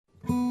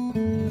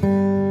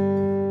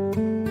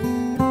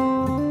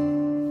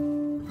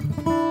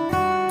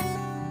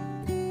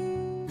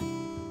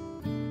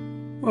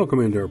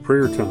Welcome into our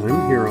prayer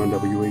time here on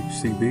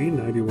WHCB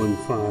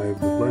 91.5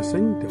 The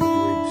Blessing,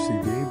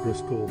 WHCB,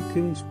 Bristol,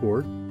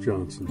 Kingsport,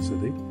 Johnson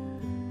City.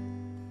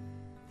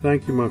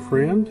 Thank you, my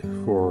friend,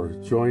 for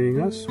joining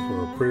us for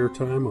our prayer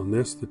time on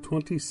this, the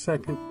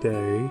 22nd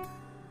day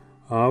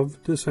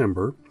of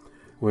December.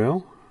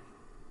 Well,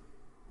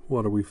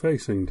 what are we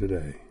facing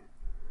today?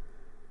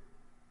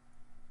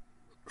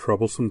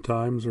 Troublesome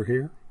times are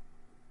here.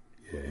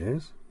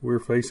 Yes, we're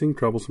facing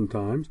troublesome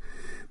times,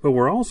 but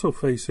we're also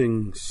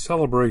facing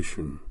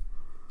celebration.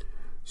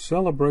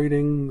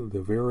 Celebrating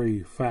the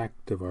very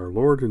fact of our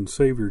Lord and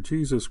Savior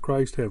Jesus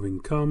Christ having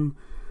come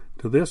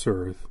to this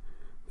earth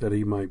that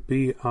he might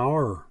be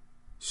our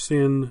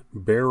sin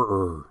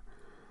bearer,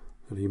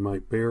 that he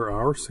might bear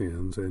our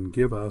sins and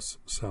give us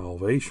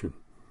salvation.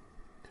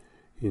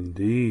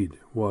 Indeed,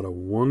 what a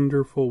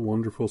wonderful,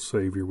 wonderful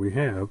Savior we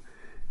have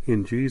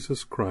in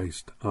Jesus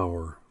Christ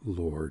our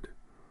Lord.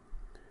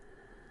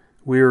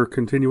 We are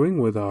continuing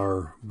with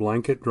our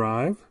blanket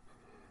drive.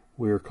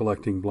 We are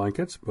collecting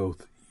blankets,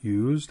 both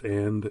used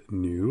and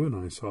new, and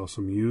I saw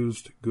some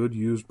good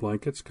used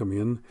blankets come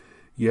in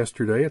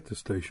yesterday at the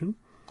station,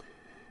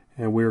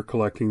 and we are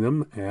collecting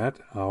them at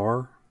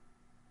our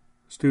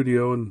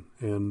studio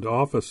and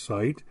office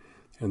site,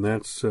 and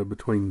that's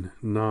between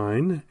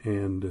 9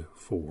 and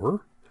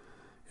 4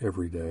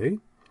 every day.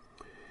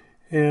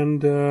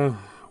 And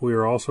we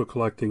are also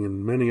collecting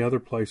in many other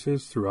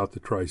places throughout the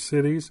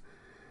Tri-Cities.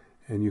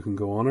 And you can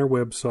go on our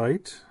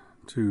website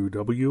to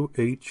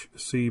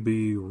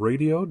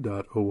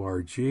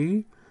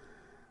whcbradio.org.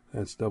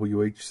 That's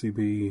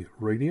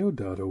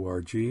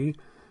whcbradio.org,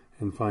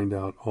 and find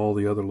out all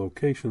the other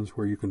locations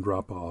where you can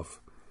drop off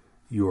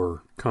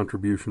your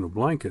contribution of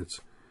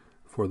blankets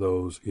for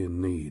those in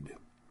need.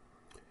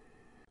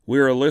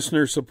 We're a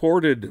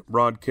listener-supported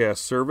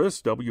broadcast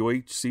service.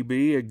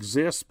 WHCB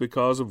exists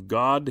because of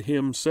God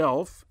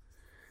Himself,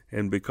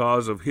 and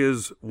because of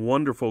His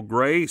wonderful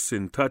grace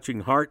in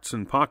touching hearts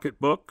and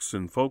pocketbooks,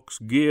 and folks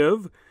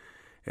give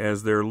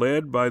as they're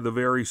led by the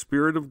very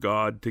Spirit of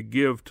God to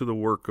give to the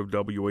work of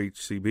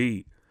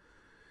WHCB.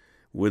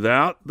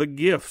 Without the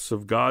gifts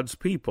of God's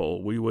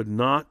people, we would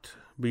not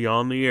be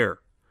on the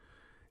air,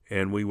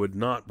 and we would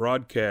not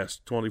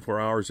broadcast 24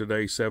 hours a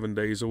day, 7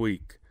 days a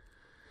week.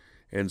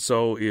 And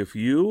so if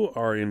you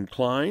are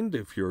inclined,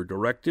 if you're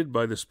directed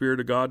by the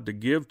Spirit of God to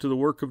give to the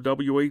work of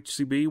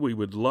WHCB, we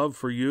would love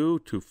for you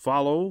to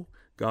follow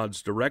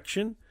God's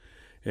direction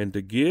and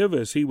to give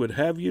as He would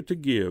have you to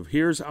give.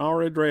 Here's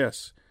our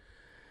address: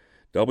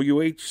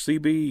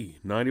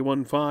 WHCB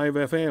 91.5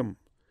 FM,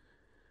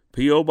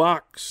 P.O.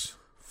 Box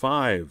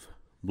 5,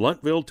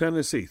 Blountville,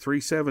 Tennessee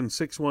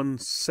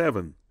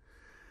 37617.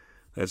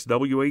 That's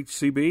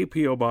WHCB,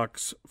 P.O.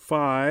 Box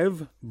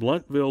 5,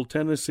 Blountville,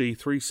 Tennessee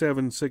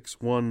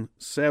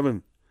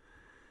 37617.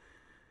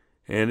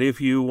 And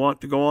if you want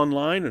to go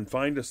online and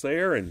find us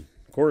there and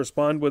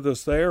correspond with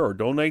us there or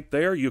donate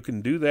there, you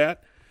can do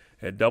that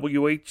at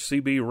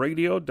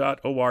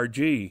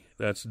whcbradio.org.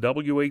 That's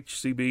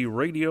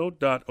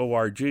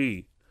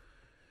whcbradio.org.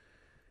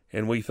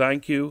 And we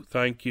thank you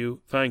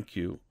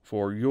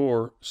for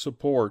your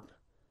support.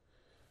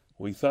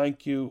 We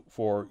thank you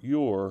for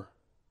your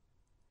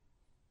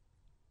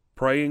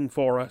praying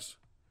for us,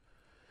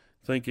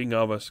 thinking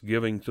of us,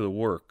 giving to the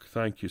work.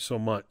 Thank you so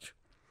much.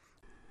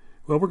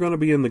 Well, we're going to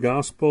be in the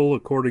Gospel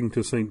according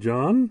to St.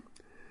 John,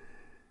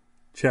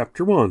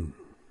 chapter 1.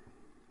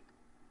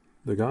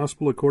 The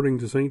Gospel according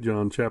to St.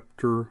 John,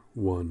 chapter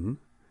 1.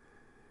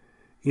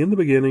 In the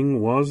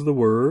beginning was the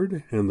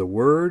Word, and the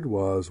Word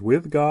was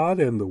with God,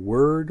 and the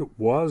Word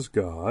was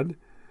God.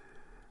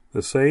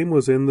 The same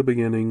was in the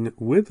beginning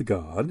with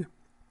God.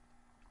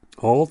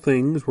 All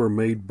things were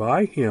made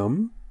by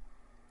Him,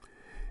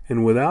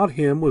 and without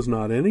Him was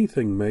not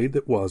anything made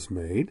that was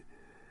made.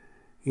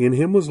 In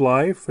Him was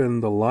life,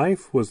 and the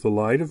life was the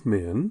light of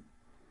men.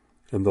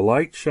 And the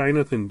light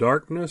shineth in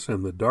darkness,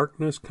 and the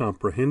darkness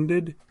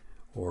comprehended,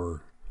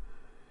 or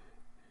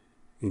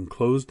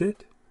enclosed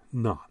it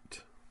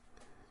not.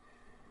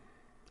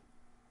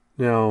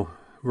 Now,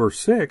 verse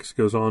 6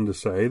 goes on to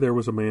say, there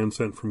was a man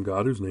sent from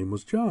God whose name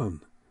was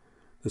John.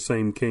 The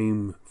same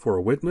came for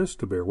a witness,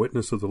 to bear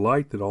witness of the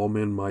light, that all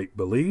men might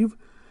believe.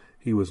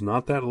 He was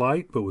not that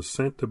light, but was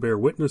sent to bear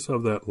witness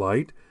of that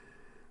light.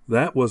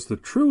 That was the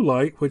true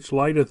light, which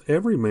lighteth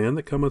every man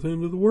that cometh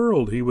into the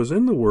world. He was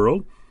in the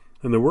world,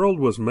 and the world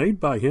was made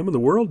by Him, and the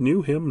world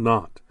knew Him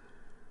not.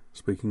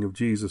 Speaking of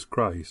Jesus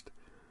Christ.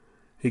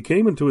 He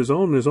came into His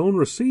own, and His own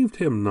received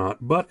Him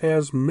not. But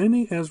as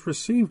many as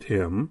received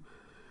Him,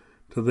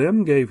 to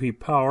them gave He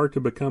power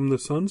to become the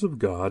sons of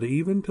God,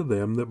 even to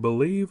them that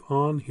believe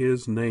on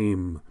His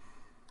name,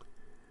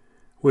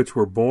 which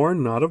were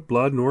born not of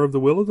blood, nor of the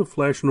will of the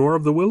flesh, nor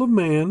of the will of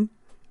man,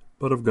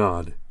 but of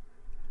God.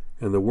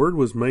 And the Word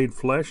was made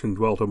flesh and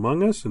dwelt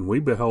among us, and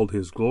we beheld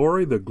His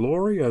glory, the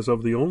glory as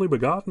of the only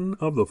begotten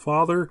of the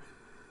Father,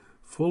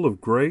 full of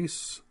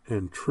grace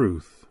and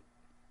truth.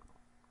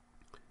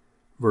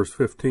 Verse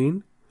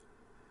 15,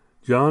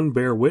 John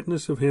bare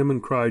witness of Him,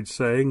 and cried,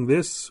 saying,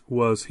 This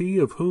was He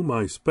of whom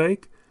I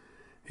spake.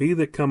 He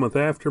that cometh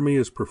after me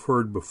is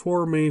preferred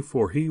before me,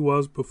 for he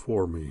was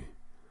before me.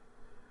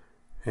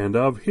 And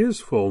of his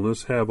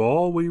fullness have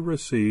all we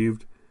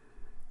received,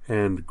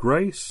 and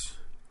grace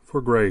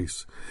for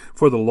grace.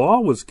 For the law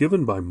was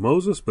given by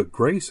Moses, but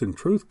grace and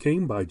truth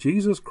came by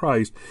Jesus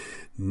Christ.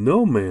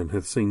 No man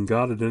hath seen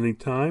God at any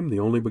time.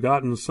 The only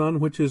begotten Son,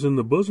 which is in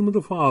the bosom of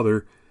the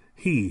Father,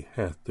 he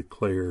hath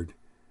declared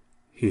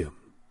him.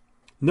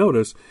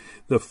 Notice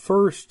the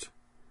first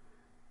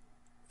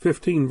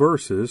 15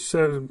 verses,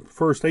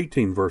 first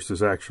 18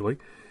 verses actually,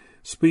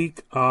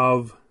 speak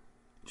of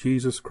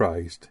Jesus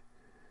Christ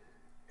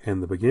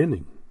and the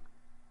beginning.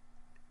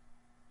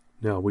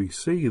 Now we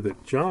see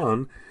that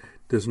John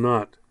does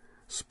not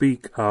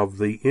speak of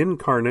the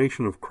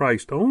incarnation of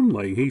Christ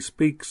only. He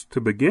speaks,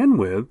 to begin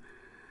with,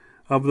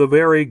 of the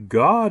very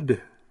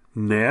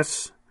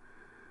godness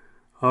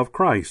of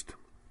Christ.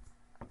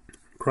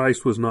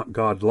 Christ was not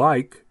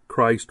God-like.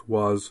 Christ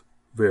was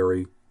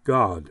very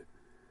God.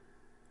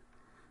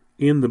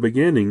 In the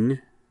beginning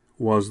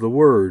was the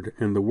Word,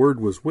 and the Word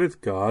was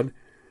with God,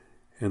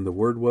 and the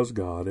Word was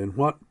God. And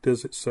what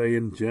does it say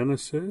in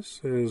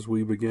Genesis as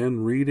we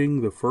begin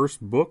reading the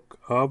first book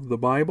of the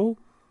Bible?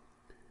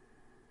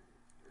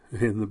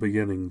 In the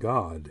beginning,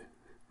 God.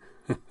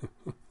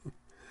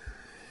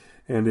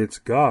 And it's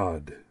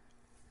God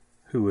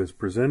who is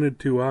presented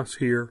to us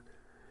here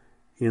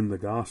in the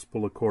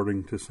Gospel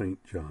according to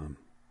St. John.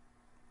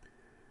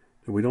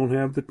 And we don't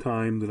have the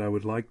time that I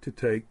would like to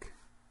take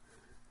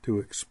to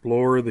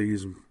explore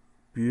these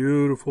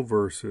beautiful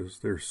verses.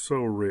 They're so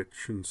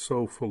rich and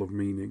so full of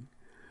meaning.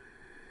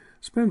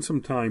 Spend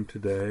some time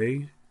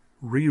today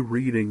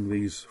rereading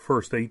these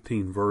first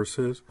 18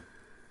 verses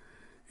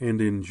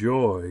and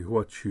enjoy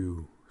what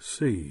you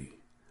see,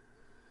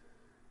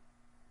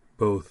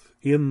 both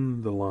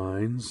in the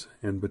lines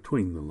and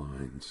between the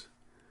lines.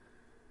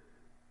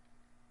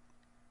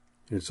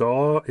 It's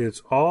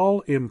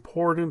all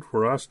important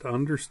for us to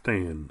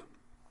understand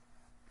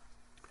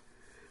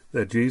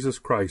that Jesus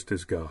Christ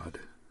is God,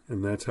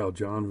 and that's how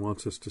John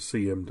wants us to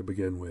see him to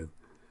begin with.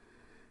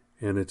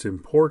 And it's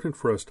important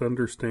for us to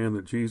understand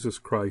that Jesus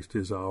Christ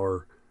is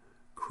our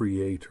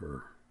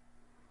Creator.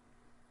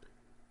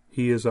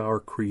 He is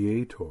our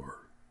Creator.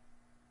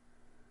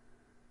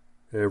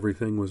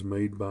 Everything was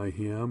made by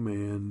him,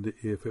 and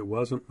if it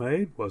wasn't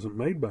made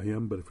by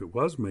him, but if it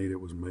was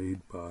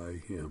made by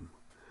him.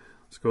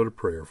 Let's go to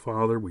prayer.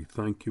 Father, we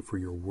thank you for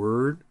your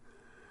word.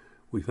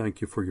 We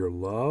thank you for your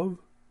love.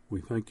 We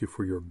thank you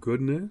for your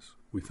goodness.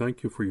 We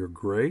thank you for your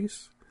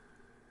grace.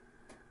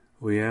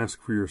 We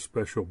ask for your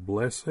special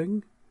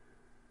blessing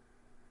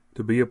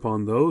to be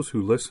upon those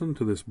who listen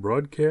to this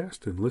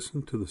broadcast and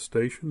listen to the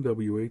station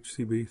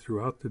WHCB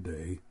throughout the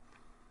day.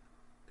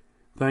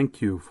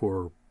 Thank you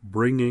for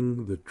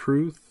bringing the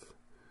truth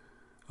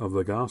of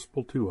the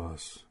gospel to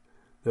us,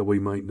 that we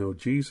might know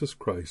Jesus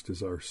Christ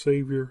as our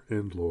Savior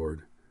and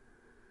Lord.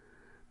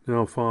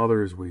 Now,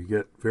 Father, as we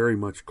get very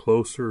much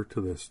closer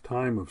to this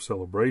time of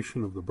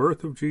celebration of the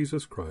birth of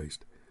Jesus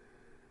Christ,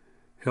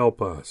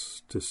 help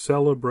us to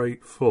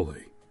celebrate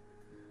fully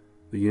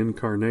the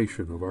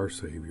incarnation of our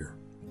Savior.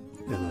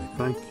 And I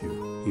thank you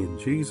in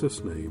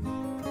Jesus' name.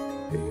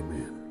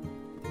 Amen.